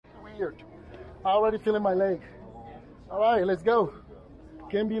tired. I already feeling my leg. All right, let's go.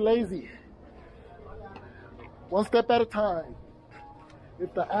 Can't be lazy. One step at a time.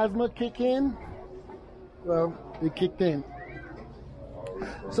 If the asthma kick in, well, it kicked in.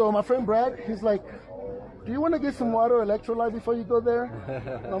 So my friend Brad, he's like, do you want to get some water or electrolyte before you go there?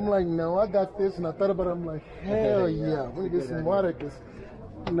 I'm like, no, I got this. And I thought about it. I'm like, hell yeah, I'm going to get some water because,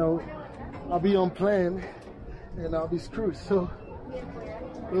 you know, I'll be on plan and I'll be screwed. So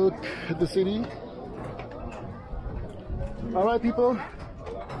look at the city. All right, people.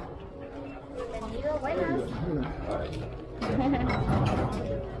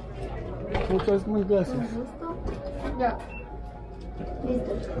 Muchas gracias. Ya.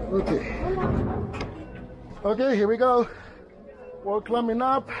 Okay. Okay, here we go. We're climbing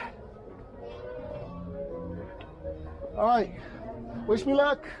up. All right. Wish me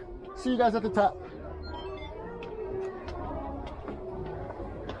luck. See you guys at the top.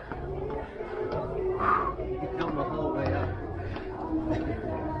 You come the whole way up.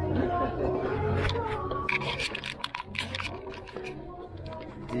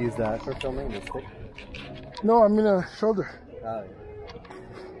 Do you use that for filming the stick? No, I'm in a shoulder. Oh, yeah.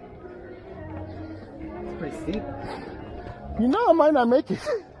 It's pretty steep. You know I might not make it.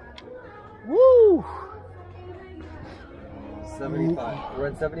 Woo! 75. We're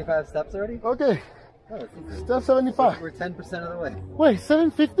at 75 steps already? Okay. Oh, that's easy. Step 75. We're 10% of the way. Wait,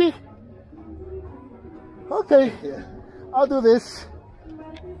 750? Okay. Yeah. I'll do this.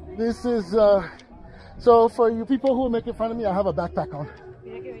 This is, so for you people who are making fun of me, I have a backpack on.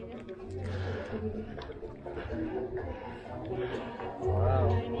 Wow.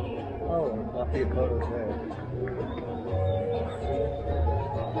 Oh, I'll take photos there.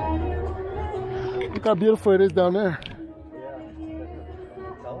 Look how beautiful it is down there.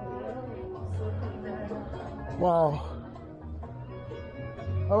 Wow.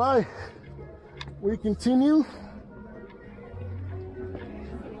 All right. We continue.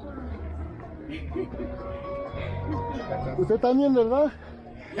 Usted también, ¿verdad?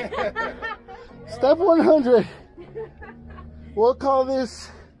 Step 100. We'll call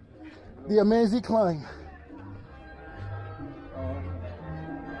this the amazing climb.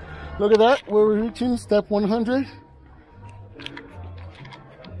 Look at that. We're reaching step 100.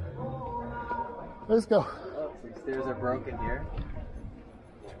 Let's go. Oh, some stairs are broken here.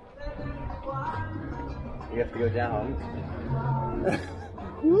 You have to go down.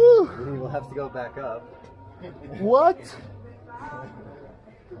 Woo! Then we'll have to go back up. What?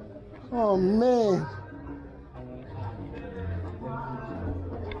 Oh man.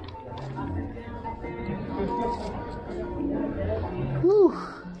 Whew.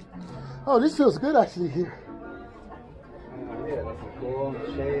 Oh, this feels good actually here. Yeah, that's cool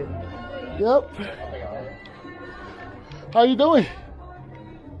shade. Yep. How you doing?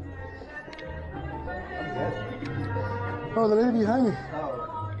 Oh, the lady behind me.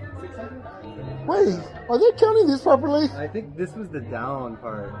 Oh, 600? Wait, are they counting this properly? I think this was the down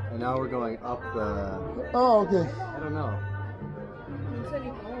part, and now we're going up the... Oh, okay. I don't know.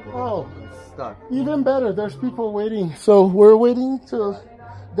 Oh, It's stuck. even better. There's people waiting. So we're waiting to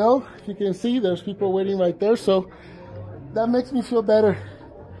go. If you can see, there's people waiting right there. So that makes me feel better.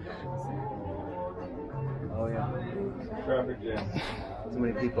 Oh, yeah. Traffic jam. So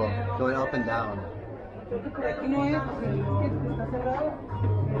many people going up and down.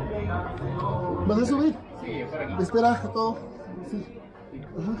 ¿Vas a subir? Espera a todo. Sí.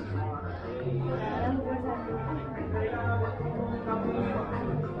 Ajá.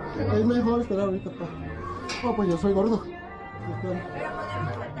 Es mejor esperar ahorita. Oh, pues yo soy gordo. Espera.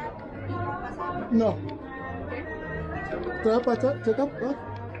 No. ¿Te va a pasar? ¿Check up? ¿Ah?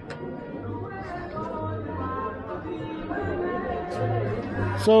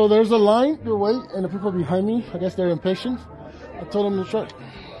 So there's a line to wait, and the people behind me, I guess they're impatient. I told them to try.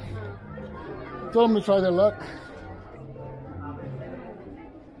 Told them to try their luck.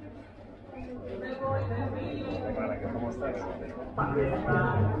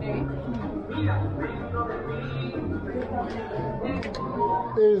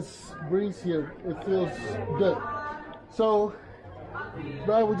 It's breeze here. It feels good. So,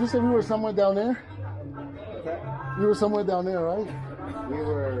 Brad, would you say we were somewhere down there? We were somewhere down there, right? We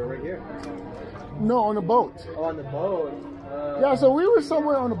were right here. No, on the boat. Oh, on the boat. Yeah, so we were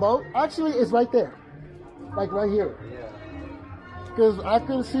somewhere on the boat. Actually, it's right there. Like right here. Yeah. Because I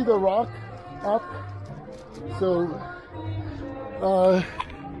could see the rock up. So,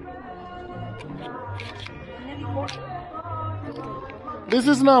 this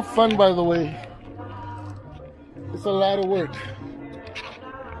is not fun, by the way. It's a lot of work.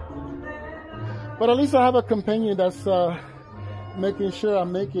 But at least I have a companion that's making sure I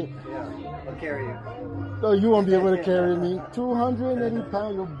make it. Yeah, I'll carry you. No, you won't be able to carry me. 280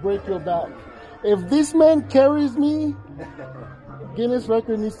 pounds, you'll break your back. If this man carries me, Guinness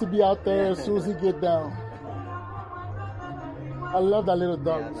record needs to be out there as soon as he get down. I love that little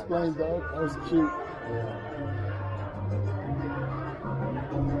dog. This blind dog. That was cute.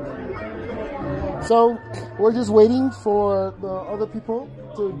 So we're just waiting for the other people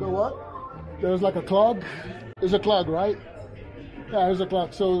to go up. There's like a clog. There's a clog, right? Yeah, there's a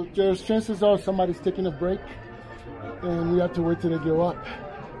clog. So there's chances are somebody's taking a break, and we have to wait till they go up.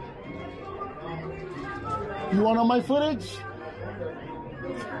 You want all my footage?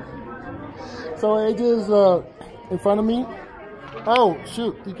 So AJ is in front of me. Oh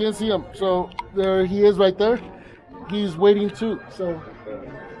shoot, you can't see him. So there he is right there. He's waiting too. So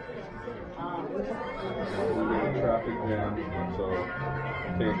traffic jam, so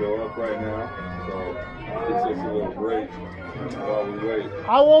can't go up right now. So it's just a little break while we wait.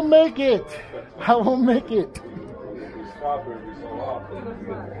 I won't make it. I won't make it. If we stop every so often, we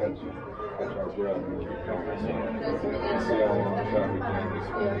get to catch our breath and keep going. So we'll see how long the traffic jam is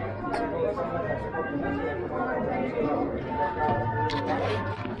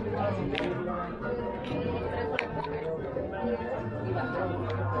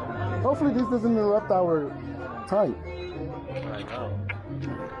Hopefully this doesn't interrupt our time. I know.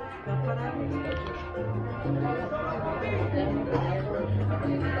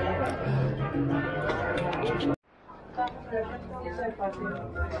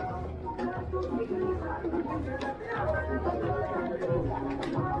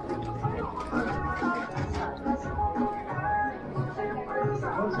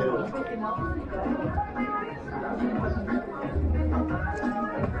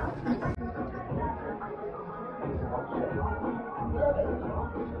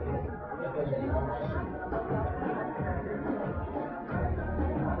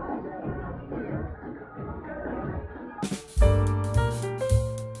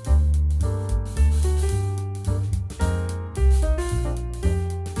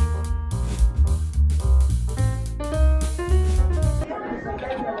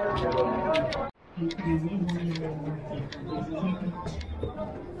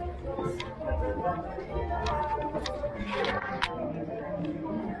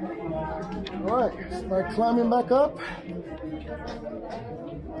 All right, start climbing back up.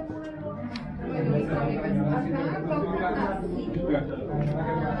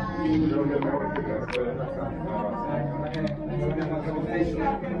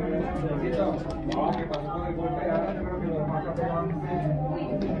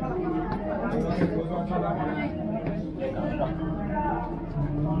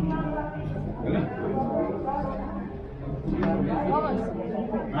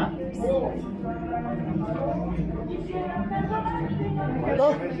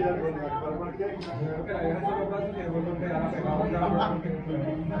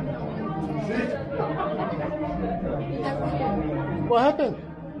 What happened?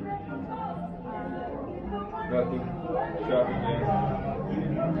 nothing. Traffic jam.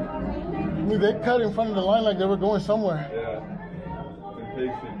 I mean, they cut in front of the line like they were going somewhere. Yeah.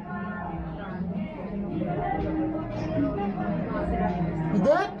 Impatient. You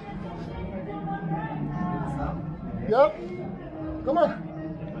good? Yep. Come on.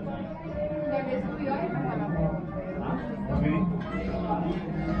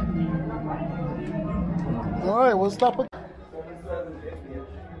 All right, we'll stop it.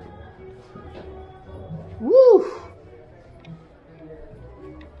 Woo!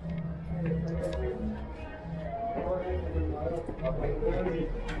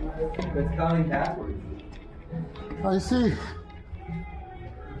 It's counting backwards. I see.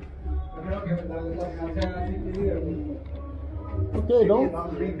 Okay, don't.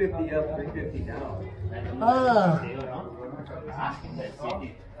 350 up, 350 down. Ah.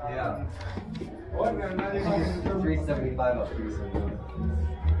 Yeah. 375 up, 375.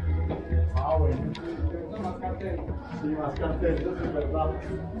 Sí, más cartel, eso es verdad.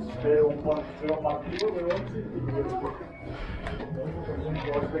 Pero partido de 11 y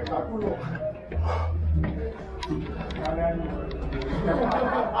espectáculo.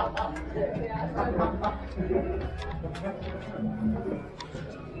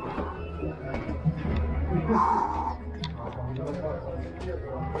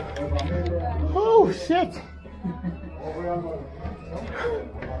 Oh shit!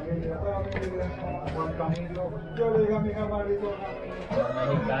 Yo le digo a mi camarito.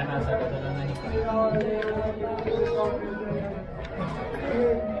 Mexicana, sácate la mexicana.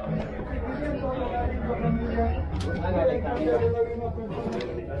 Hágale, camino.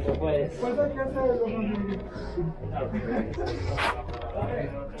 No puedes.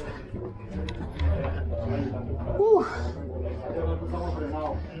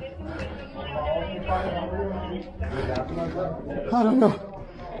 I don't know.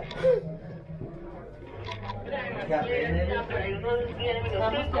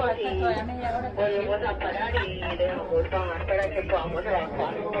 Volvemos a parar y dejamos bajar para que podamos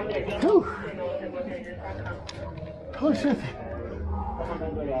avanzar. Oh shit.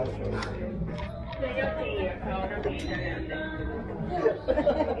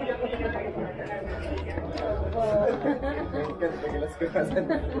 Que las cosas a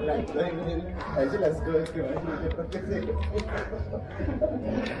veces las cosas que van a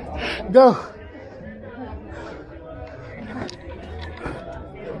Go.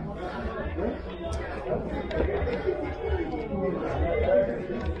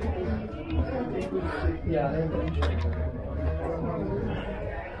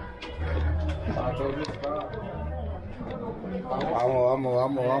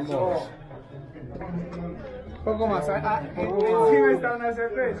 Vamos. Un poco más. Encima está una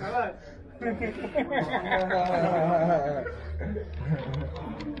cerveza, ¿vale?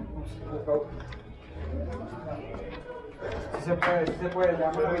 Si se puede, ya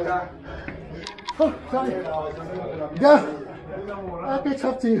ahorita. Oh, sorry. Yeah. I'll catch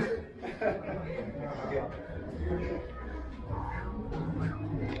up to you.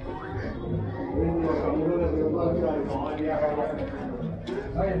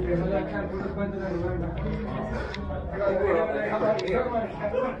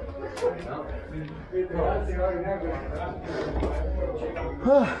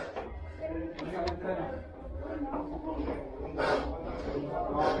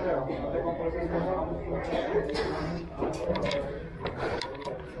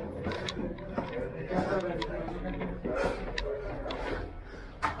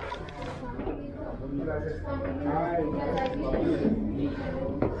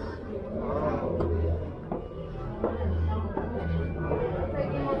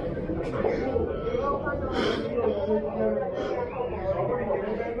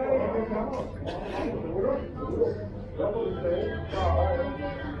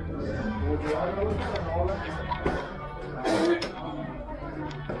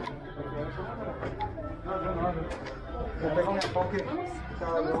 Yo tengo un enfoque, o sea,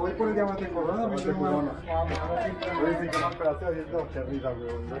 me voy por el diamante corona, me tengo una. Oye, sí que me esperaste haciendo que risa,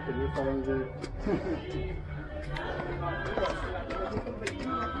 weón. No quería saber de.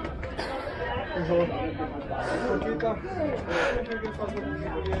 Cortita,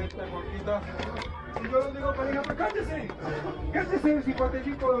 cortita. Y yo les digo, pareja, pues cántese el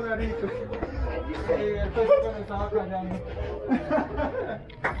 $55. Y el peso que me estaba callando.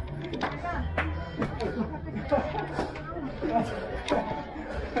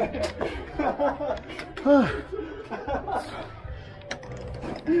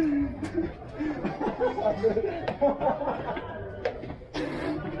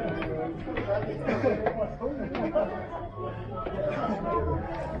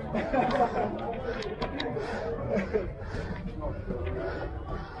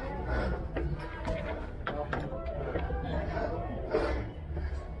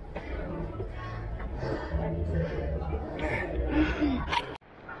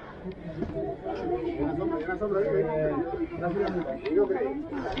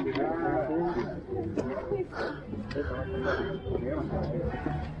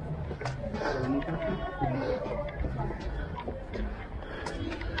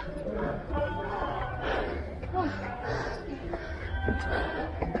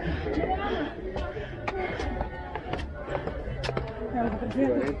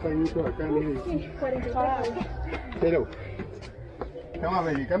 Pero, come on,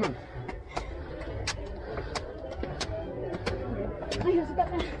 baby, come on.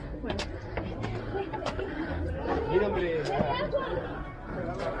 Mira, hombre.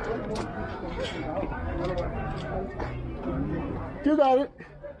 You got it.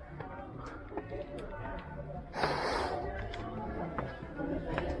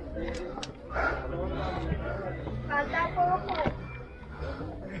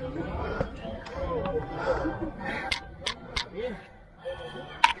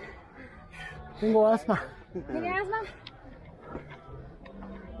 Tengo asma. ¿Tiene asma?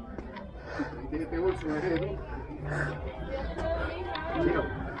 Tiene este bolso, ¿no?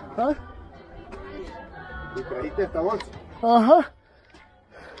 ¿Ah? ¿Y trajiste esta bolsa? Ajá.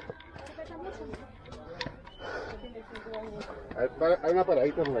 Hay una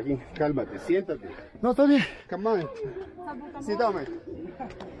paradita por aquí. Cálmate, siéntate. No, está bien. Come on. Sit down, man.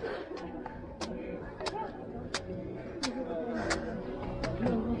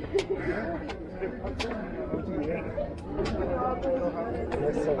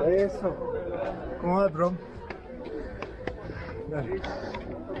 Eso. ¿Cómo va, bro? Dale.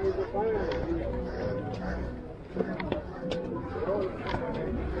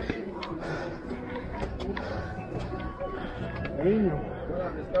 Cariño.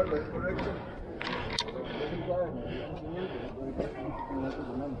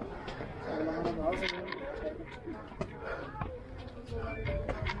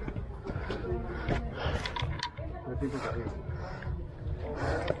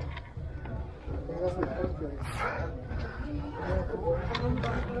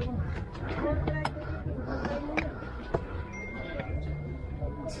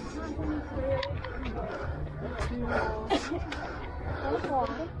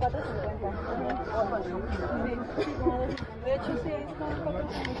 De hecho, sí, Vamos.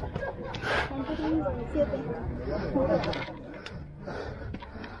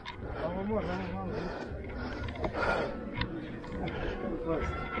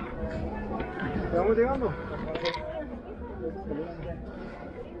 ¿Estamos llegando?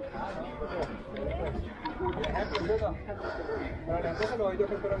 Para la empresa lo voy yo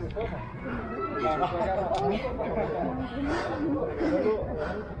que espero a mi esposa.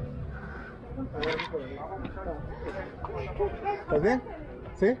 ¿Estás bien?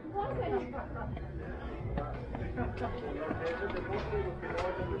 ¿Sí?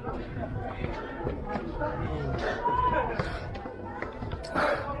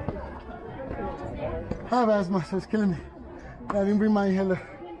 I have asthma, so it's killing me. I didn't bring my inhaler.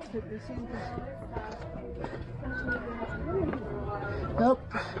 Yep.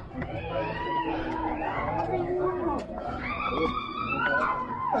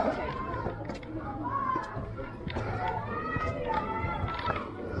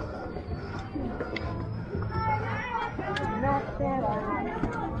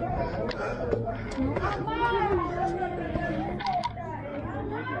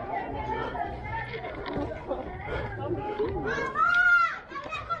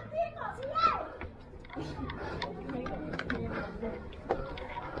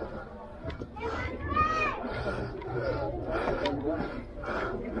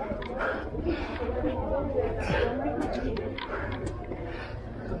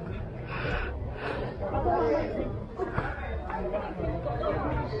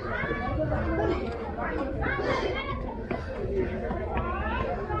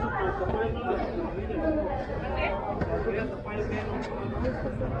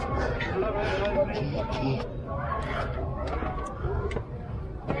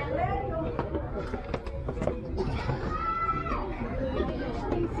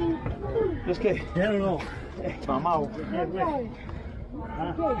 Es que, I don't know. Mamá, I don't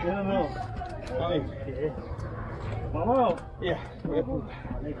know. Mamá. Yeah.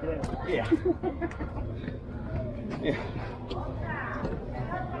 Yeah.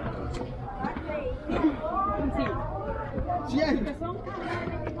 Yeah.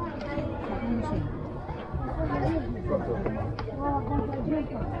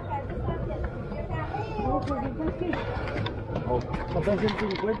 Pasan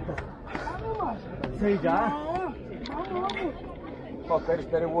 150. Sí, ya.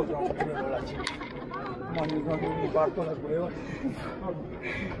 Espere vos, vamos a ponerlo la chica. No me parto las huevas.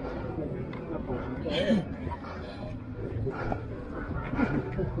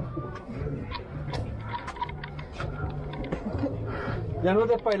 Ya no es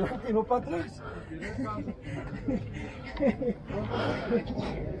de para adelante y no para atrás.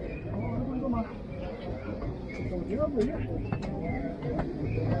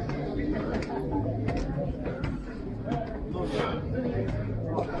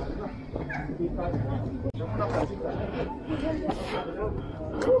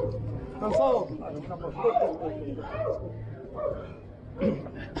 ¿Cansado?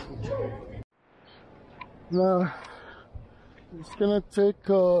 Now, it's gonna take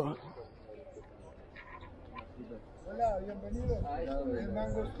Hola, bienvenido. El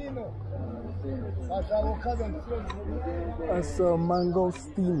mangostino. Hasta boca del cielo. as a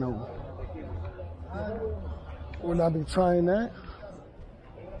mangostino. Will I be trying that?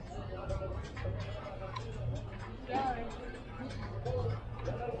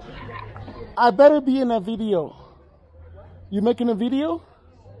 I better be in a video. You making a video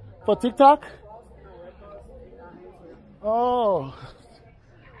for TikTok? Oh,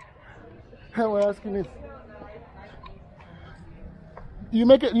 we're asking this. You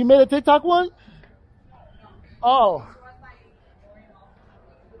made a TikTok one? Oh.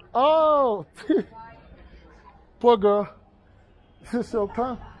 Oh. Poor girl. So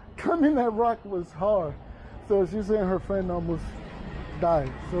climbing that rock was hard. So she's saying her friend almost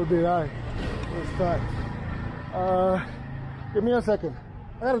died. So did I. It's fact. Give me a second.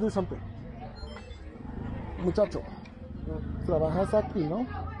 I gotta do something. Muchacho, trabajas aquí, ¿no?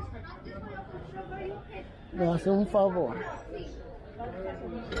 Me hace un favor.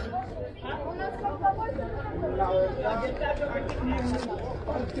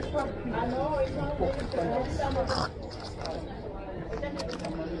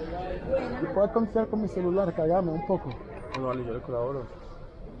 ¿Y puedes confiar con mi celular? Callame un poco. No, vale, yo le colaboro.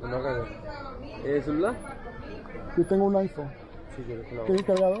 No hagas eso. ¿Celular? Yo tengo un iPhone. Sí, yo le colaboro. ¿Tienes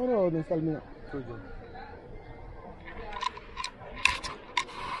cargador o dónde está el mío? Tuyo.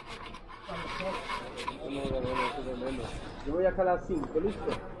 Yo voy acá a las 5,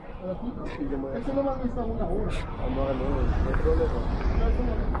 ¿listo? Sí, yo me voy a... Eso no me está una hora. Vamos a no hay problema.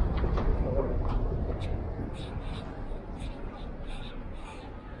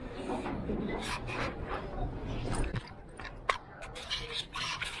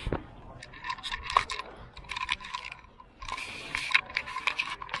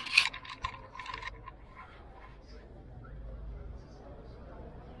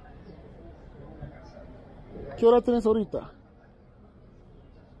 ¿Qué hora tienes ahorita?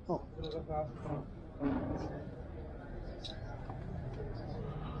 Oh.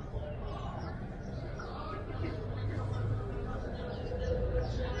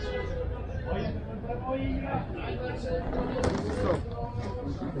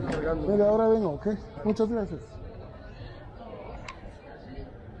 Mira, ahora vengo, ¿ok? Muchas gracias.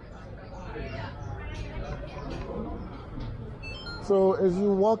 So as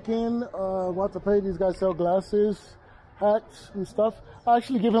you walk in GUATAPE, these guys sell glasses, hats, and stuff. I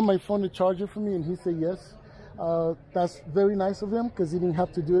actually gave him my phone to charge it for me, and he said yes. That's very nice of him because he didn't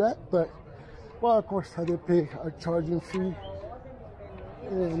have to do that. But, well, of course, I did pay a charging fee.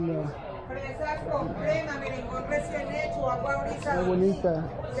 And Fresas con crema, merengón recién hecho, agua qué brisa, bonita.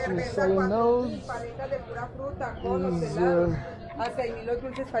 cerveza Selling 4.000, those. paletas de pura fruta, conos, These, helados, a 6.000 los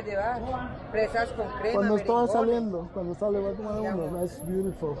dulces para llevar. Fresas con crema, Cuando estaba merengón. saliendo, cuando sale va a tomar uno. That's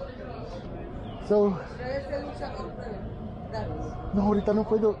beautiful. So, no, ahorita no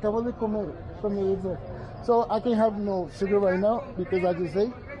puedo. Acabo de comer. So I can have no sugar right now because I just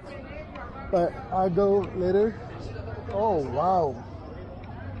ate. But I'll go later. Oh, wow.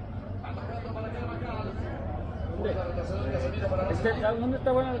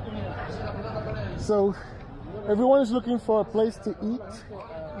 So everyone is looking for a place to eat,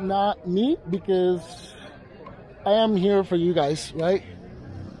 not me, because I am here for you guys, right?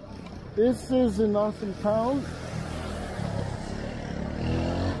 This is an awesome town.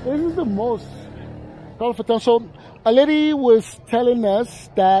 This is the most colorful town. So a lady was telling us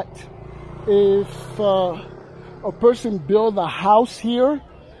that if a person build a house here,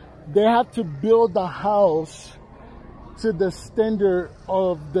 they have to build the house to the standard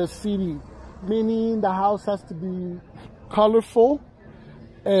of the city, meaning the house has to be colorful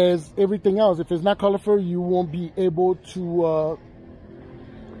as everything else. If it's not colorful, you won't be able to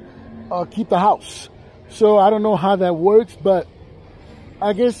keep the house. So I don't know how that works, but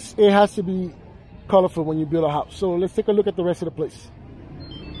I guess it has to be colorful when you build a house. So let's take a look at the rest of the place.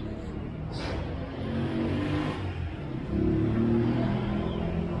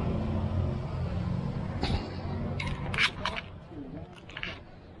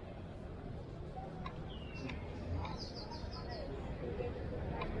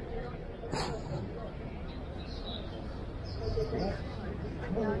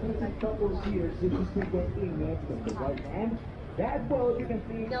 Here, this is the image from the right hand. That's what you can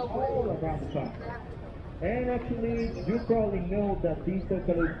see all around the town. And actually, you probably know that this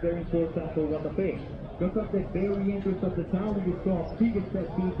circle is very important for GUATAPE. Because of the very entrance of the town, we saw a big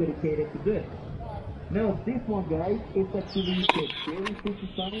statue dedicated to this. Now, this one, guys, is actually the very first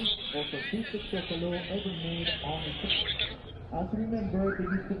design of a district circle ever made on the town. As you remember,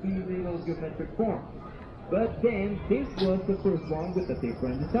 there used to be little geometric forms. But then, this was the first one with a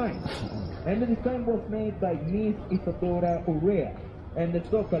different design. And the design was made by Miss Isadora Urrea. And the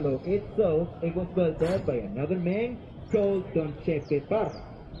Zócalo itself, it was built there by another man called Don Chepe Parra.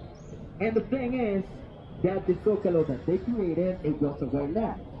 And the thing is, that the Zócalo that they created, it was a white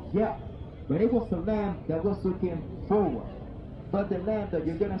lamp. Yeah, but it was a lamp that was looking forward. But the lamp that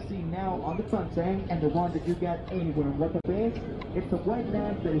you're gonna see now on the front end, and the one that you got anywhere in GUATAPE, it's a white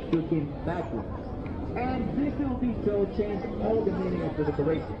lamp that is looking backwards. And this little detail changed all the meaning of the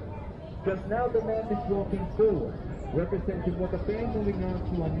decoration. Because now the lamp is walking forward, representing GUATAPE moving on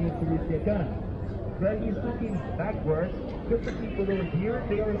to a new touristic economy. But he's looking backwards, because the people that are here,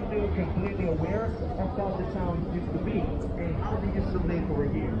 they are still completely aware of how the town used to be and how they used to live over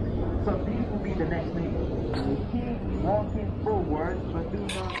here. So these will be the next thing. Keep walking forward, but do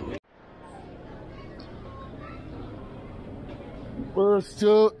not. We're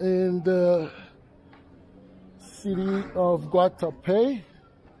still in the city of Guatapé.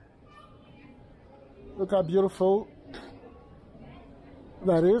 Look how beautiful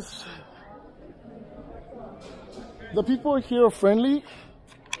that is. The people here are friendly.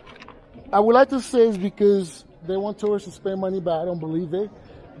 I would like to say it's because they want tourists to spend money, but I don't believe it.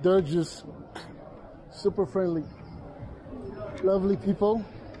 They're just super friendly. Lovely people.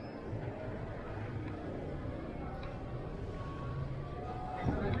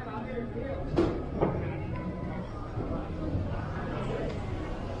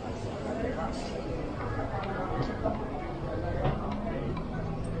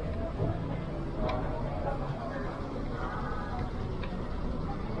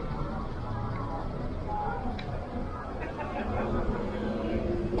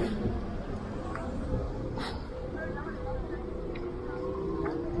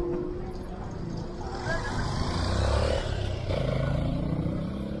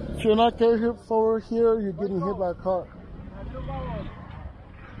 If you're not careful over here, you're getting hit by a car.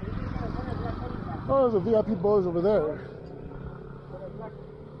 Oh, there's a VIP boys over there.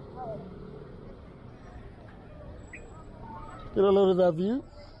 Get a load of that view.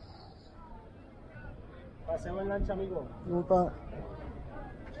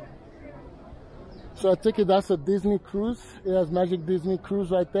 So I take it that's a Disney cruise. It has Magic Disney cruise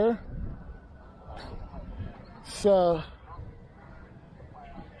right there. So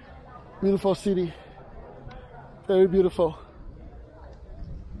beautiful city, very beautiful.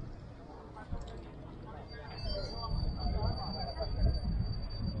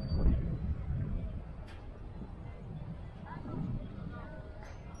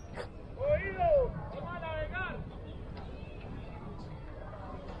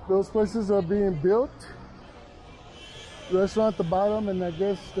 Those places are being built. Restaurant at the bottom, and I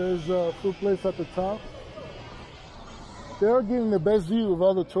guess there's a food place at the top. They're getting the best view of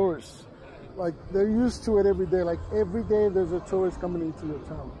all the tourists. Like, they're used to it every day. Like, every day there's a tourist coming into your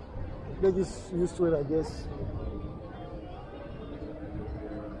town. They're just used to it, I guess.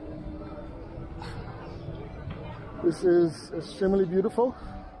 This is extremely beautiful.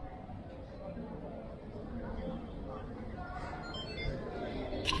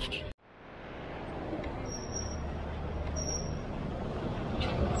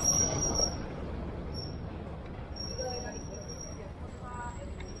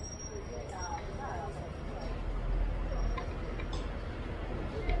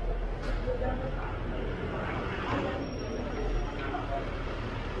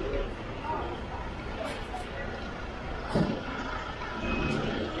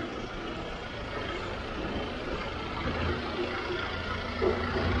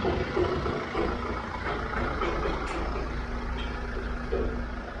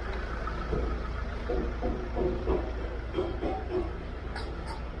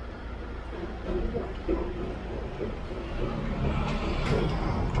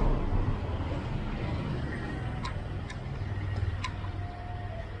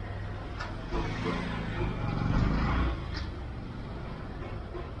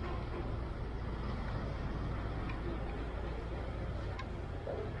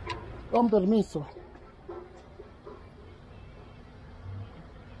 Con permiso.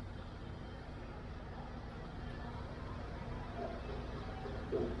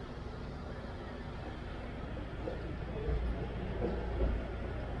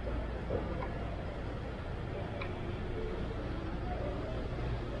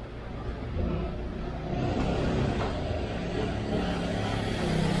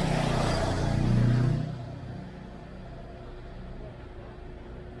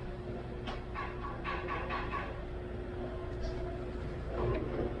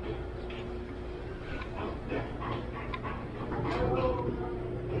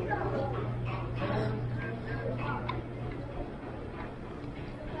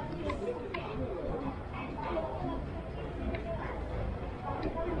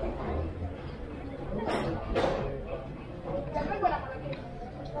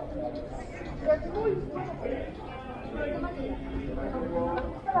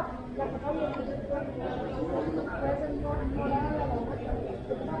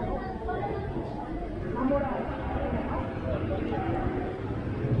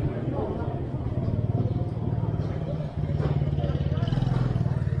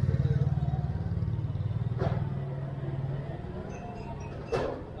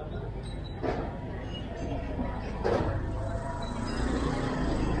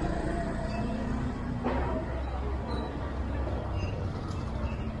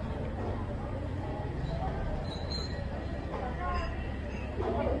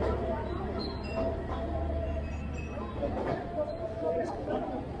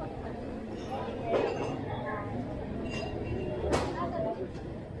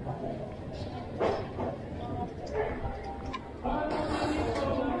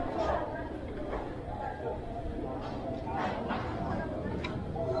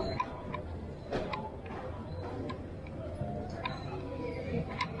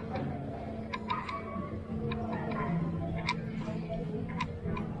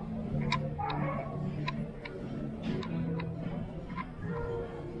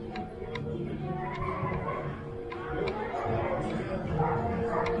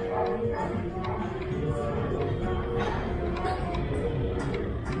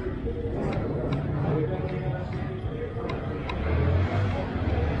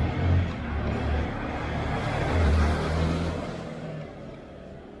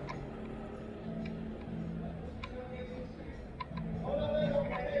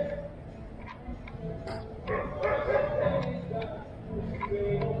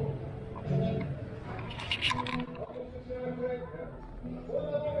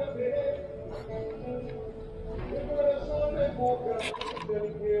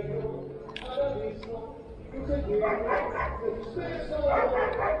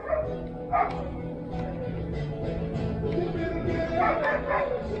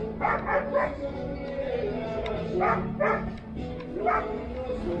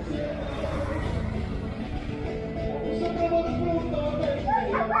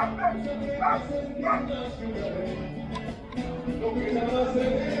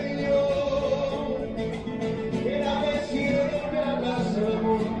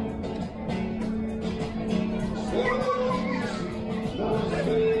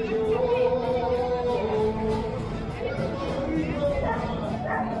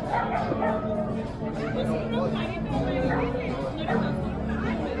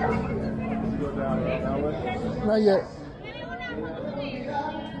 Not yet.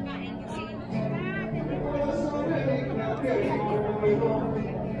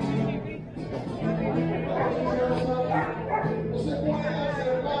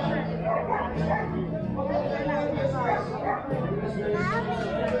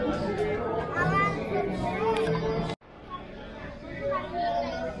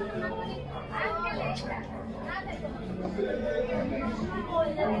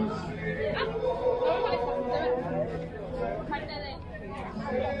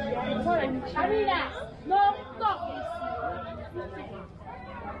 No toques.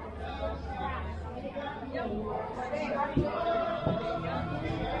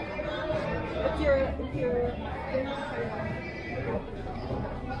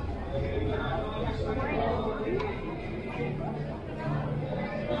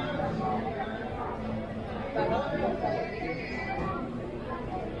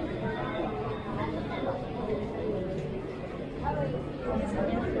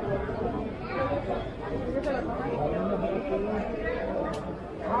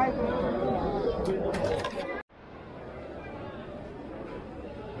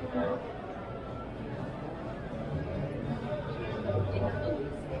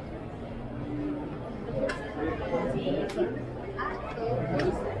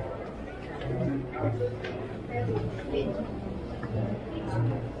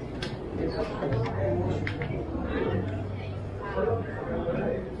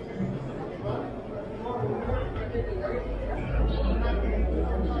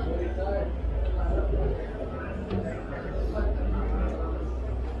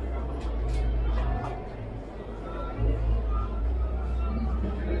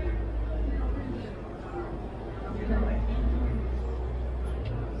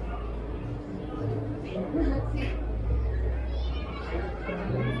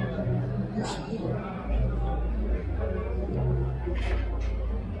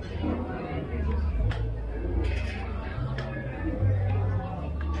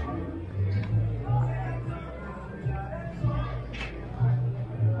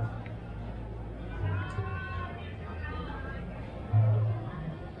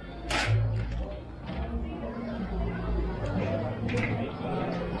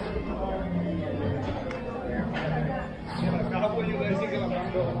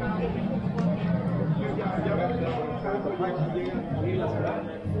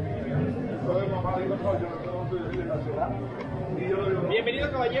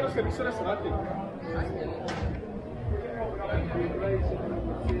 Bienvenido, caballero, servicio restaurante.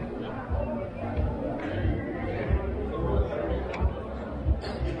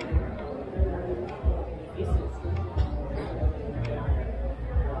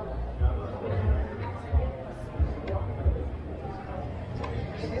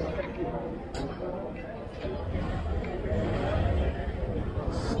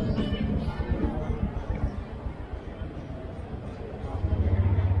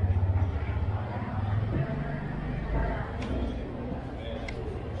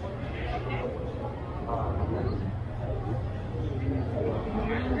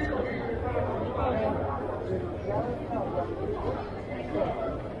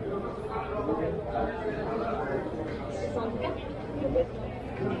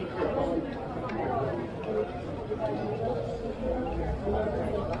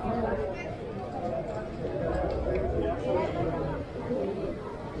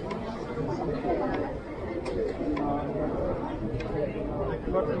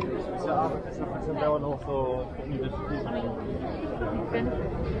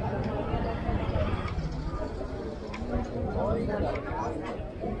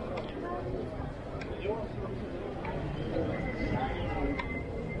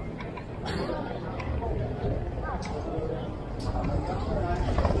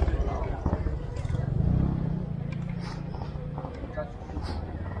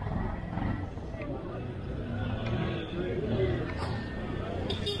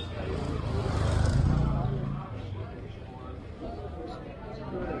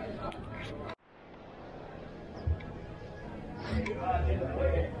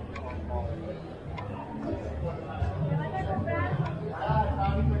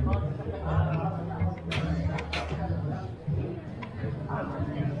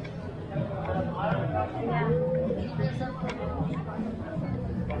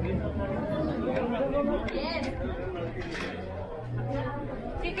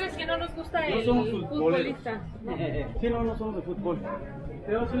 ¿Qué crees que no nos gusta el futbolista? Sí, no somos de fútbol.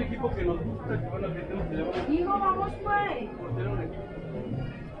 Tenemos un equipo que nos gusta, que bueno, que tenemos que llevar. Hijo, vamos pues.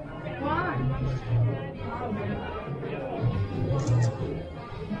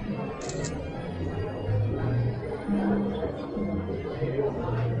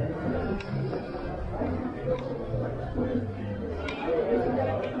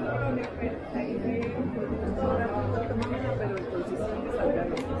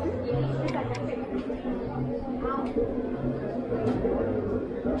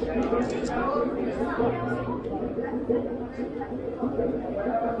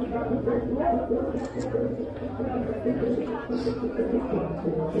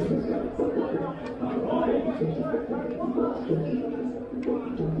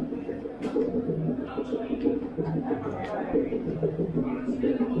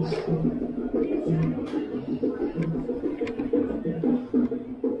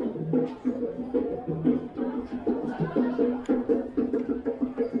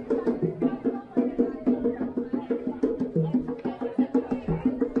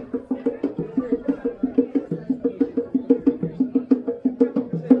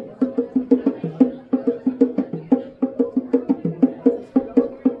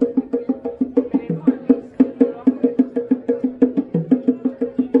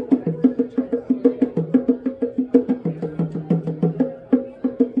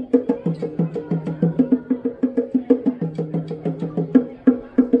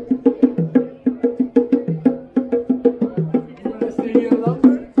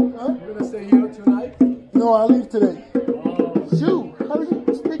 No, I leave today. Shoot, how do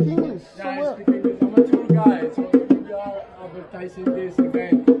you speak English so well? I'm a tour guide, so we are advertising this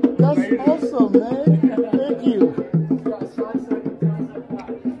event. That's awesome, man. Thank you.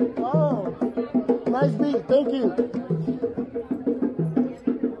 Oh, nice beat. Thank you.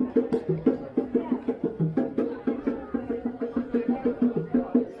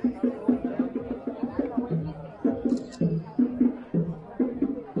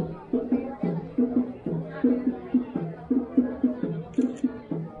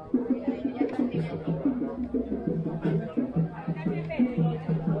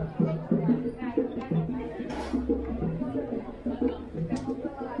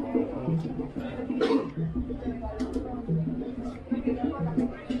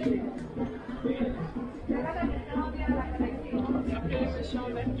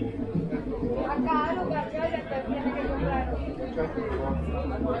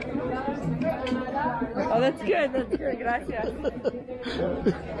 Oh, that's good. That's good. Gracias.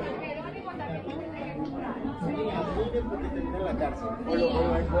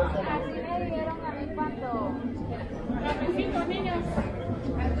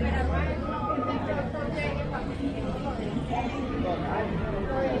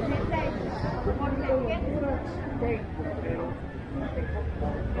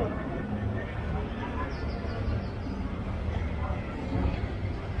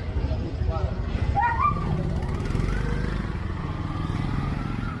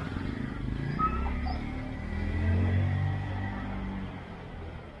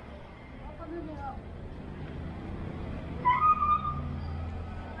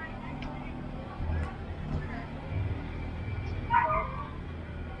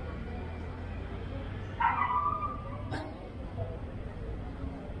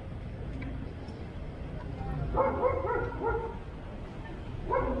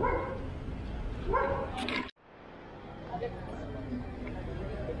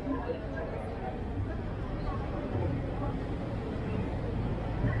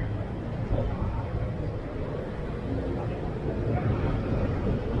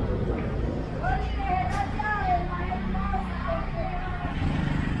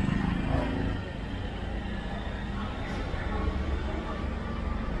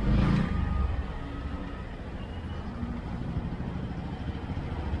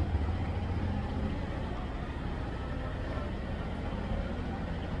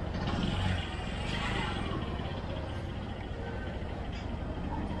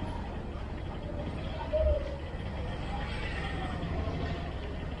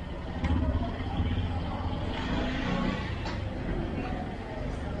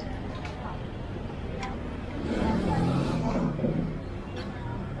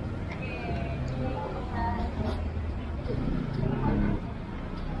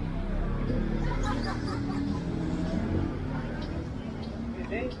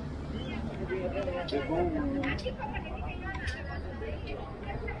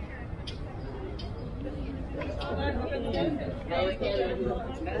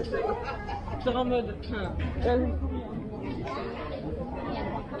 C'est en mode.